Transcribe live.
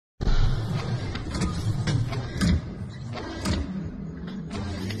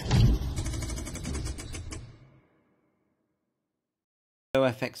Hello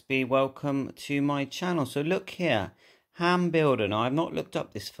FXB, welcome to my channel. So look here, HAMBUILDER. Now I've not looked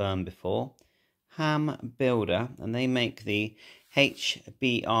up this firm before. HAMBUILDER, and they make the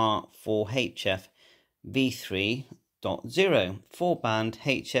HBR4HF V3.0 4-band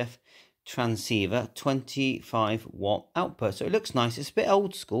HF transceiver, 25-watt output. So it looks nice. It's a bit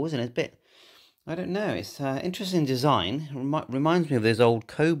old school, isn't it? It's a bit, I don't know, it's interesting design. It reminds me of those old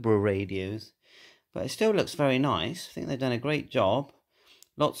Cobra radios, but it still looks very nice. I think they've done a great job.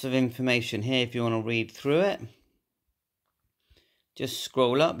 Lots of information here if you want to read through it. Just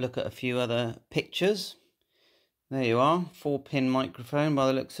scroll up, look at a few other pictures. There you are, 4-pin microphone by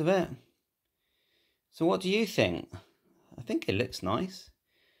the looks of it. So what do you think? I think it looks nice.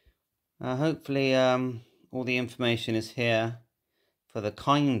 Hopefully all the information is here for the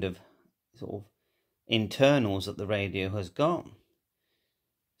kind of sort of internals that the radio has got.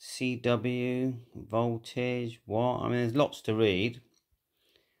 CW, voltage, watt. I mean, there's lots to read.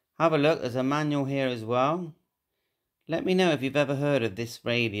 Have a look, there's a manual here as well. Let me know if you've ever heard of this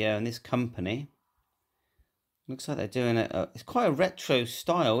radio and this company. Looks like they're doing it. It's quite a retro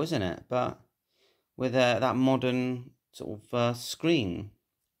style, isn't it? But with that modern sort of screen.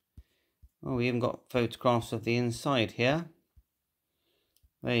 Oh, we even got photographs of the inside here.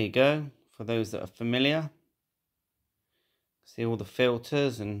 There you go, for those that are familiar. See all the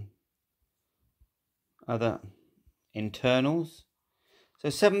filters and other internals. So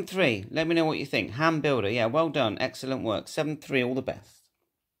 7.3, let me know what you think. HAMBUILDER, yeah, well done, excellent work. 7.3, all the best.